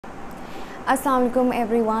अस्सलाम वालेकुम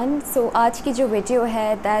एवरीवन। सो आज की जो वीडियो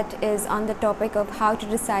है that is on the topic of how to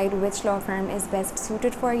decide which law firm is best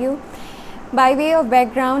suited for you. By way of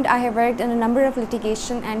background, I have worked in a number of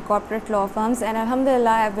litigation and corporate law firms, and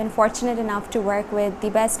alhamdulillah I've been fortunate enough to work with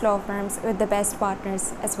the best law firms with the best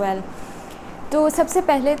partners as well. तो सबसे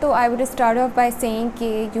पहले तो I would start off by saying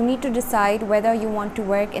कि you need to decide whether you want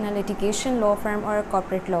to work in a litigation law firm or a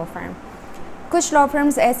corporate law firm. कुछ law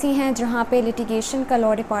firms ऐसी हैं जहाँ पे लिटिगेशन का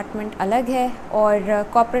लॉ डिपार्टमेंट अलग है और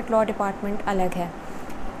कॉर्पोरेट लॉ डिपार्टमेंट अलग है,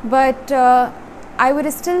 but I would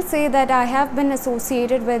still say that I have been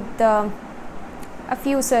associated with a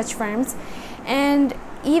few such firms, and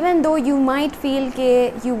even though you might feel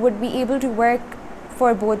that you would be able to work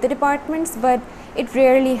for both the departments, but it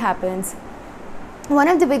rarely happens.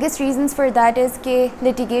 One of the biggest reasons for that is that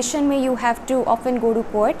litigation mein you have to often go to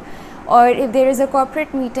court, or if there is a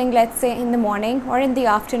corporate meeting, let's say in the morning or in the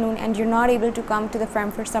afternoon, and you're not able to come to the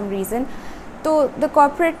firm for some reason, so the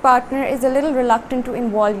corporate partner is a little reluctant to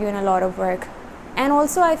involve you in a lot of work. And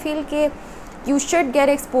also I feel that you should get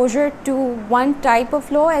exposure to one type of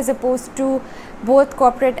law as opposed to both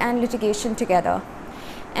corporate and litigation together.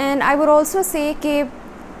 And I would also say that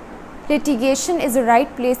litigation is the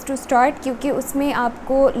right place to start क्योंकि उसमें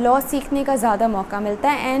आपको law सीखने का ज़्यादा मौका मिलता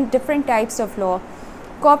है and different types of law.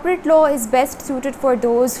 Corporate law is best suited for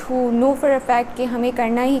those who know for a fact कि हमें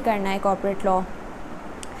करना ही करना है corporate law.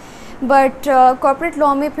 But corporate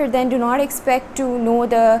law में फिर then do not expect to know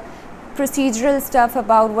the procedural stuff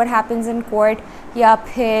about what happens in court या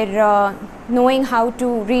फिर knowing how to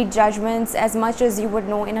read judgments as much as you would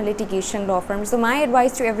know in a litigation law firm. So my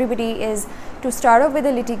advice to everybody is to start off with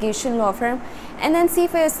a litigation law firm and then see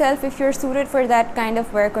for yourself if you're suited for that kind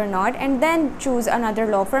of work or not, and then choose another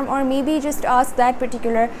law firm, or maybe just ask that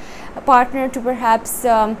particular partner to perhaps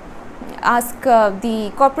ask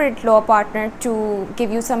the corporate law partner to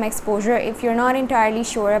give you some exposure if you're not entirely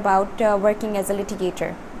sure about working as a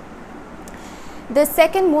litigator. The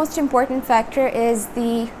second most important factor is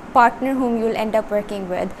the partner whom you will end up working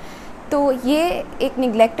with. तो ये एक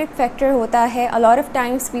neglected factor होता है. A lot of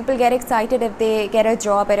times people get excited if they get a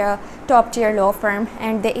job at a top tier law firm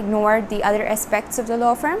and they ignore the other aspects of the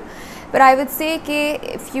law firm. But I would say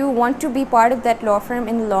that if you want to be part of that law firm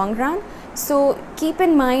in the long run, so keep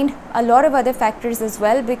in mind a lot of other factors as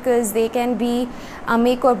well, because they can be a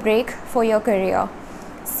make or break for your career.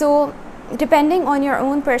 So depending on your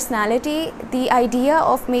own personality, the idea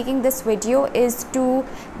of making this video is to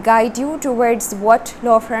guide you towards what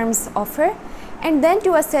law firms offer, and then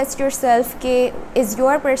to assess yourself is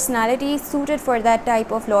your personality suited for that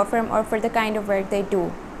type of law firm or for the kind of work they do.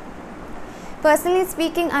 Personally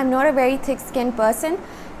speaking, I'm not a very thick-skinned person,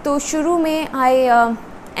 so shuru mein I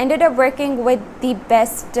ended up working with the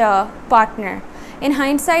best partner. In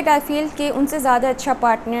hindsight, I feel कि उनसे ज़्यादा अच्छा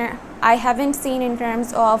partner I haven't seen in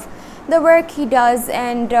terms of the work he does,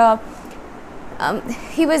 and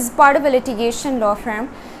he was part of a litigation law firm.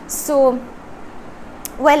 So,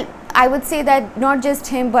 well, I would say that not just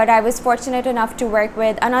him, but I was fortunate enough to work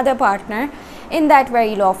with another partner in that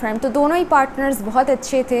very law firm. तो दोनों ही partners बहुत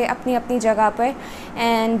अच्छे थे अपनी अपनी जगह पर,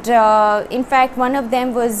 and in fact one of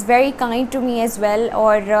them was very kind to me as well,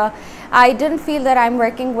 or I didn't feel that I'm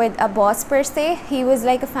working with a boss per se. He was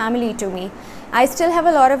like a family to me. I still have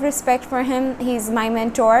a lot of respect for him. He's my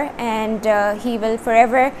mentor, and he will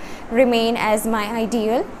forever remain as my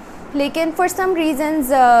ideal. Lekin for some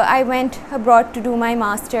reasons I went abroad to do my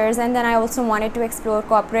masters, and then I also wanted to explore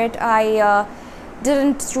corporate. I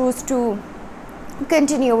didn't choose to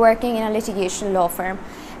continue working in a litigation law firm.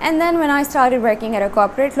 And then when I started working at a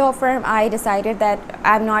corporate law firm, I decided that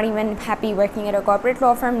I'm not even happy working at a corporate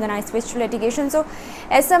law firm. Then I switched to litigation. So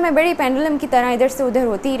ऐसा मैं बड़ी pendulum की तरह इधर से उधर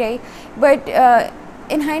होती रही. But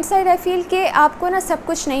in hindsight, I feel कि आपको ना सब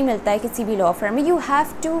कुछ नहीं मिलता है किसी भी law firm में. You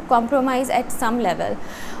have to compromise at some level.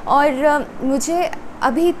 और मुझे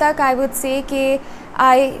अभी तक I would say कि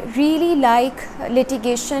I really like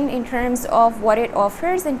litigation in terms of what it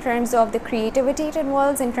offers, in terms of the creativity it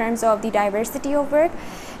involves, in terms of the diversity of work.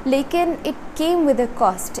 Lekin it came with a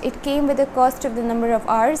cost. It came with the cost of the number of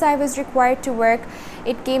hours I was required to work.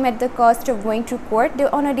 It came at the cost of going to court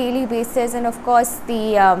on a daily basis, and of course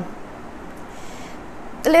the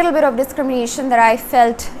little bit of discrimination that I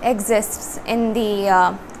felt exists in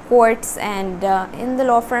the courts and in the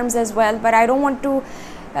law firms as well. But I don't want to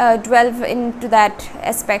delve into that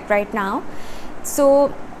aspect right now.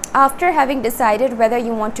 So after having decided whether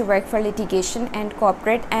you want to work for litigation and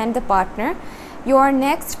corporate and the partner, your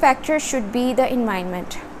next factor should be the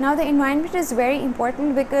environment. Now the environment is very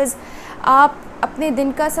important because आप अपने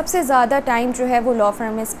दिन का सबसे ज़्यादा time जो है वो law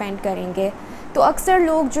firm में स्पेंड करेंगे. तो अक्सर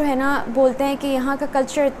लोग जो है ना बोलते हैं कि यहाँ का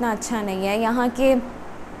कल्चर इतना अच्छा नहीं है, यहाँ के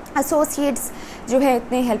एसोसिएट्स जो है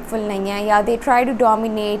इतने हेल्पफुल नहीं हैं, या दे ट्राई टू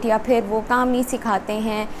डोमिनेट, या फिर वो काम नहीं सिखाते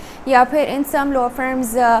हैं, या फिर इन सम law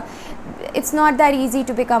firms it's not that easy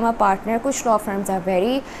to become a partner. कुछ law firms are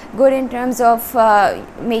very good in terms of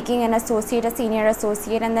making an associate, a senior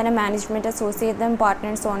associate, and then a management associate, then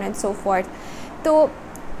partner, so on and so forth. So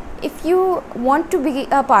if you want to be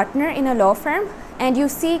a partner in a law firm and you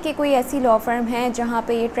see कि कोई ऐसी law firm है जहाँ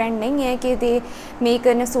पे ये trend नहीं है कि they make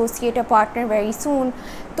an associate a partner very soon,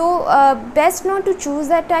 तो best not to choose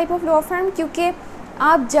that type of law firm, क्योंकि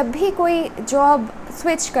आप जब भी कोई job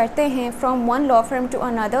switch करते हैं from one law firm to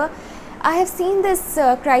another, I have seen this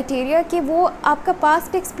criteria कि वो आपका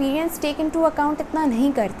past experience take into account इतना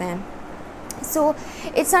नहीं करते हैं. So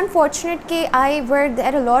it's unfortunate कि I worked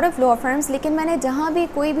at a lot of law firms, लेकिन मैंने जहाँ भी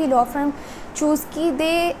कोई भी law firm choose की,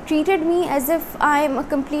 they treated me as if I am a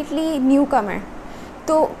completely newcomer.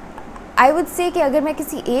 तो I would say कि अगर मैं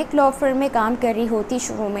किसी एक law firm में काम कर रही होती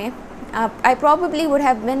शुरू में, I probably would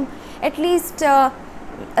have been at least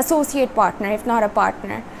associate partner if not a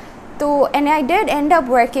partner. तो and I did end up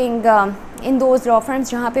working in those law firms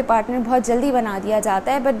जहाँ पे partner बहुत जल्दी बना दिया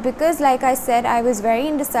जाता है, but because like I said I was very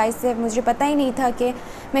indecisive, मुझे पता ही नहीं था कि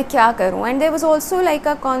मैं क्या करूँ, and there was also like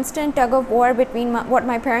a constant tug of war between what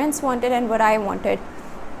my parents wanted and what I wanted.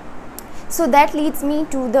 So that leads me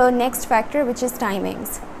to the next factor, which is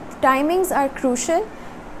timings. Timings are crucial.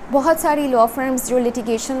 बहुत सारी law firms जो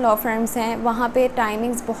litigation law firms हैं वहाँ पे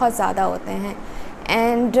timings बहुत ज़्यादा होते हैं,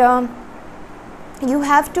 and you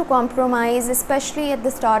have to compromise, especially at the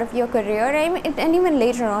start of your career and even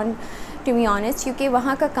later on, to be honest, क्योंकि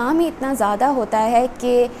वहाँ का काम ही इतना ज़्यादा होता है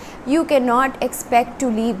कि you cannot expect to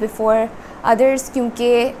leave before others,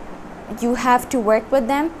 क्योंकि you have to work with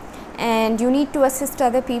them and you need to assist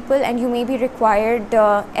other people, and you may be required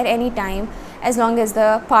at any time as long as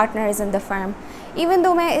the partner is in the firm. Even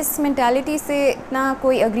though मैं इस mentality से इतना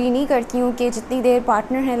कोई agree नहीं करती हूँ कि जितनी देर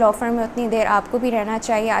partner है law firm में उतनी देर आपको भी रहना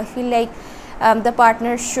चाहिए. I feel like the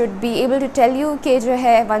partner should be able to tell you कि जो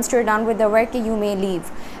है once you're done with the work you may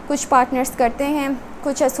leave. कुछ partners करते हैं,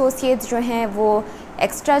 कुछ associates जो हैं वो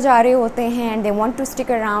extra जा रहे होते हैं and they want to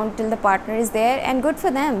stick around till the partner is there, and good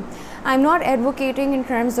for them. I'm not advocating in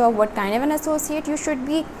terms of what kind of an associate you should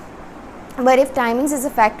be, but if timings is a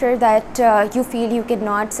factor that you feel you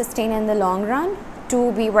cannot sustain in the long run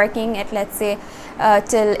to be working at, let's say,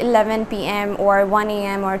 till 11 p.m. or 1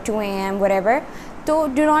 a.m. or 2 a.m. whatever, तो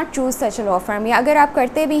do not choose such a law firm. या अगर आप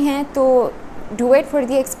करते भी हैं तो do it for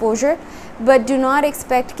the exposure, but do not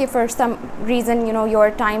expect कि for some reason your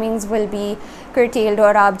timings will be curtailed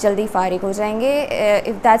और आप जल्दी फारिग हो जाएंगे.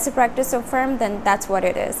 If that's the practice of firm, then that's what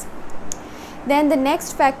it is. Then the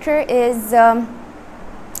next factor is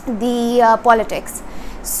the politics.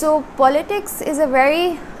 So politics is a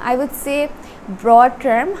very, I would say, broad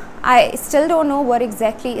term. I still don't know what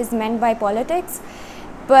exactly is meant by politics,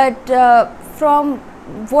 but from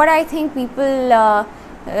what I think people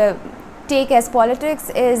take as politics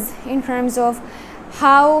is in terms of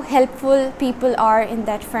how helpful people are in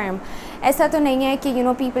that firm. ऐसा तो नहीं है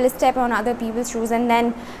कि people step on other people's shoes and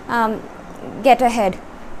then get ahead.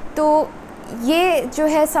 तो ये जो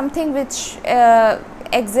है something which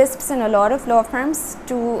exists in a lot of law firms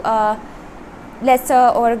to a lesser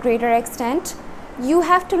or a greater extent. You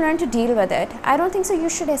have to learn to deal with it. I don't think so you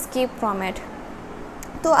should escape from it.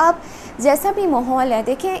 तो आप जैसा भी माहौल है,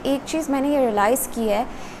 देखिए एक चीज़ मैंने ये रियलाइज़ की है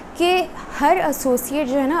कि हर एसोसिएट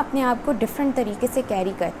जो है ना अपने आप को डिफरेंट तरीके से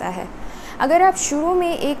कैरी करता है. अगर आप शुरू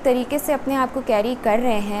में एक तरीके से अपने आप को कैरी कर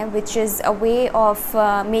रहे हैं, which is a way of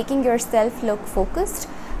making your self look focused,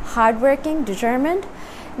 hard working, determined,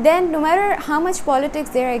 then no matter how much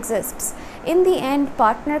politics there exists, in the end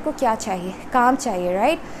partner को क्या चाहिए? काम चाहिए,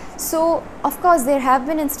 right? So of course there have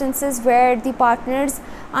been instances where the partners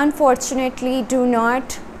unfortunately do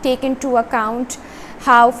not take into account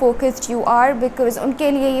how focused you are, because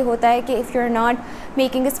उनके लिए ये होता है कि if you're not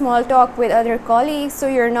making a small talk with other colleagues, so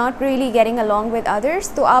you're not really getting along with others.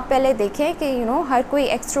 तो आप पहले देखें कि हर कोई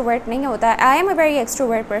extrovert नहीं होता है. I am a very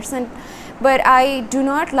extrovert person, but I do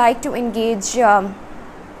not like to engage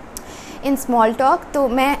in small talk. तो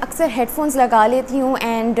मैं अक्सर हेडफोन्स लगा लेती हूँ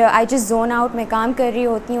and I just zone out. मैं काम कर रही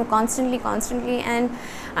होती हूँ constantly and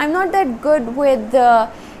I am not that good with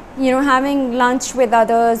having lunch with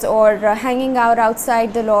others or hanging out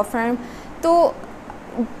outside the law firm. तो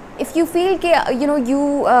if you feel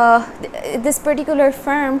this particular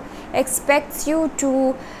firm expects you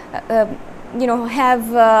to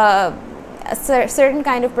have a certain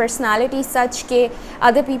kind of personality such कि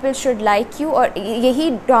other people should like you, और यही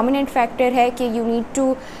dominant factor है कि you need to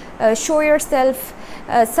show yourself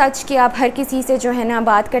सच कि आप हर किसी से जो है ना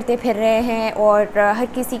बात करते फिर रहे हैं और हर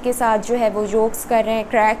किसी के साथ जो है वो जोक्स कर रहे हैं,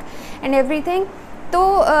 क्रैक एंड एवरीथिंग. तो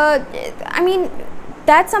I mean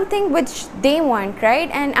that's something which they want,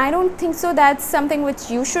 right? And I don't think so that's something which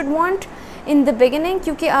you should want in the beginning,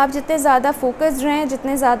 क्योंकि आप जितने ज़्यादा फोकस्ड रहें,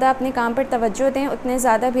 जितने ज़्यादा अपने काम पर तवज्जो दें, उतने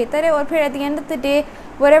ज़्यादा बेहतर है. और फिर at the end of the day,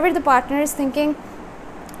 whatever the partner is thinking,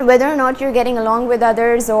 whether or not you're getting along with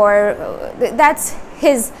others, or that's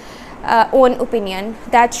his own opinion,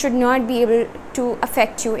 that should not be able to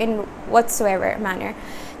affect you in whatsoever manner.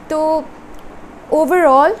 So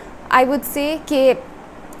overall I would say कि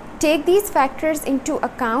take these factors into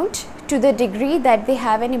account to the degree that they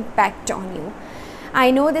have an impact on you.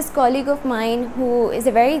 I know this colleague of mine who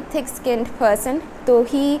is a very thick-skinned person, so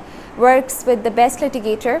he works with the best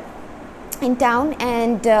litigator in town,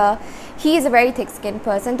 and he is a very thick-skinned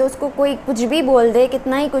person. तो उसको कोई कुछ भी बोल दे,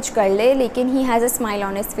 कितना ही कुछ कर ले, लेकिन he has a smile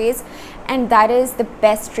on his face, and that is the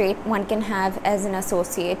best trait one can have as an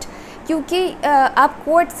associate. क्योंकि आप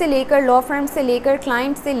कोर्ट से लेकर, लॉ फर्म से लेकर,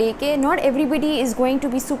 क्लाइंट से लेकर, not everybody is going to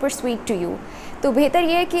be super sweet to you. तो बेहतर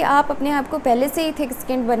ये है कि आप अपने आप को पहले से ही थिक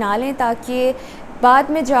स्किन बना लें, ताकि बाद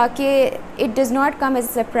में जाके it does not come as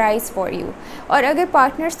a surprise for you. और अगर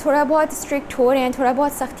पार्टनर्स थोड़ा बहुत स्ट्रिक्ट हो रहे हैं, थोड़ा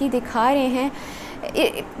बहुत सख्ती दिखा रहे हैं,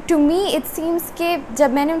 टू मी इट सीम्स कि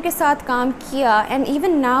जब मैंने उनके साथ काम किया, and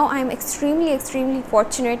even now I am extremely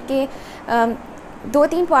fortunate कि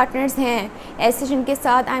 2-3 पार्टनर्स हैं ऐसे जिनके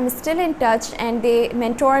साथ I am still in touch, and they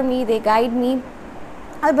mentor me, they guide me.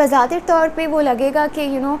 और बज़ाहिर तौर पे वो लगेगा कि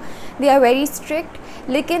you know they are very strict,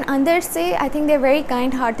 लेकिन अंदर से I think they are very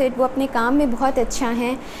kind hearted. वो अपने काम में बहुत अच्छा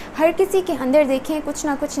हैं. हर किसी के अंदर देखें कुछ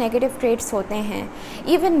ना कुछ नेगेटिव ट्रेट्स होते हैं.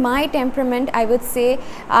 Even my temperament, I would say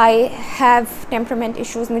I have temperament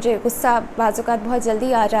issues. मुझे गुस्सा बाज़-औक़ात बहुत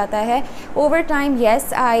जल्दी आ जाता है. Over time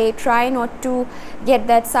yes, I try not to get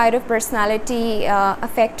that side of personality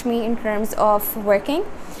affect me in terms of working,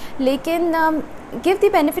 लेकिन give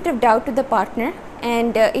the benefit of doubt to the partner,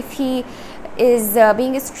 and if he is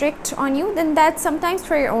being strict on you, then that's sometimes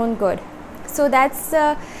for your own good. So that's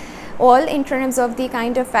all in terms of the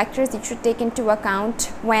kind of factors you should take into account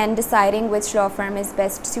when deciding which law firm is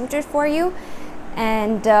best suited for you.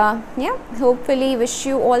 And yeah, hopefully wish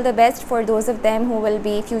you all the best for those of them who will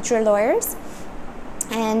be future lawyers.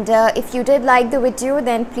 And if you did like the video,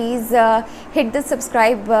 then please hit the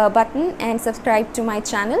subscribe button and subscribe to my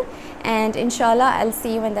channel, and inshallah I'll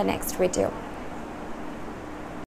see you in the next video.